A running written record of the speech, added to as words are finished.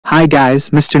Hi guys,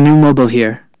 Mrnewmobile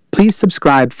here. Please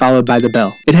subscribe followed by the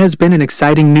bell. It has been an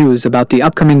exciting news about the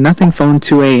upcoming Nothing Phone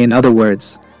 2a. In other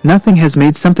words, Nothing has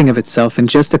made something of itself in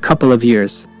just a couple of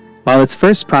years. While its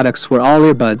first products were all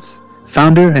earbuds,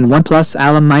 founder and OnePlus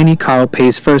alumni Carl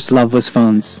Pei's first love was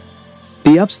phones.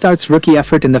 The upstart's rookie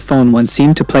effort in the phone one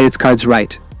seemed to play its cards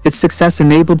right. Its success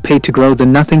enabled Pei to grow the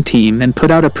Nothing team and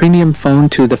put out a premium phone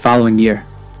 2 the following year.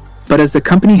 But as the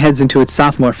company heads into its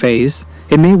sophomore phase,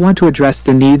 it may want to address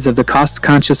the needs of the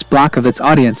cost-conscious block of its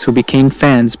audience who became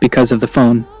fans because of the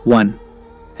phone 1.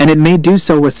 And it may do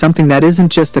so with something that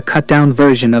isn't just a cut-down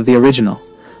version of the original,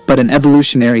 but an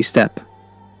evolutionary step.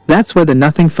 That's where the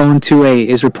Nothing Phone 2a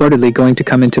is reportedly going to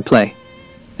come into play.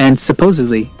 And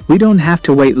supposedly, we don't have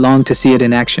to wait long to see it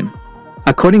in action.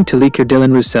 According to leaker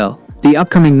Dylan Roussel, the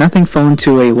upcoming Nothing Phone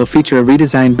 2a will feature a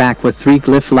redesigned back with 3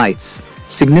 Glyph lights,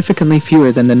 significantly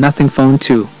fewer than the Nothing Phone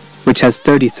 2, which has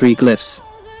 33 Glyphs.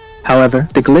 However,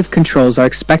 the Glyph controls are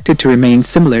expected to remain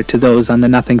similar to those on the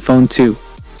Nothing Phone 2.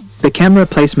 The camera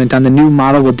placement on the new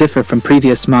model will differ from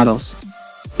previous models.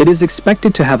 It is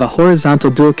expected to have a horizontal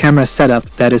dual camera setup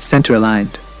that is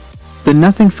center-aligned. The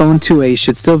Nothing Phone 2a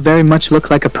should still very much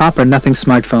look like a proper Nothing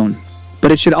smartphone,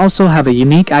 but it should also have a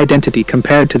unique identity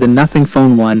compared to the Nothing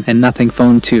Phone 1 and Nothing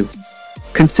Phone 2.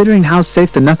 Considering how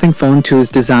safe the Nothing Phone 2's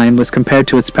design was compared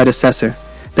to its predecessor,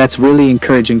 that's really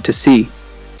encouraging to see.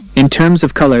 In terms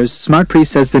of colors, SmartPre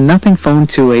says the Nothing Phone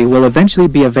 2a will eventually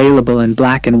be available in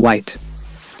black and white.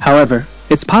 However,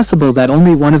 it's possible that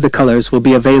only one of the colors will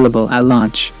be available at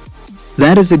launch.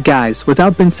 That is it guys,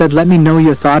 without being said, let me know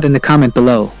your thought in the comment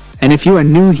below. And if you are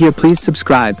new here, please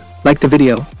subscribe, like the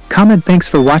video, comment. Thanks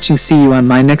for watching, see you on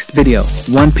my next video.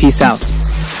 Peace out.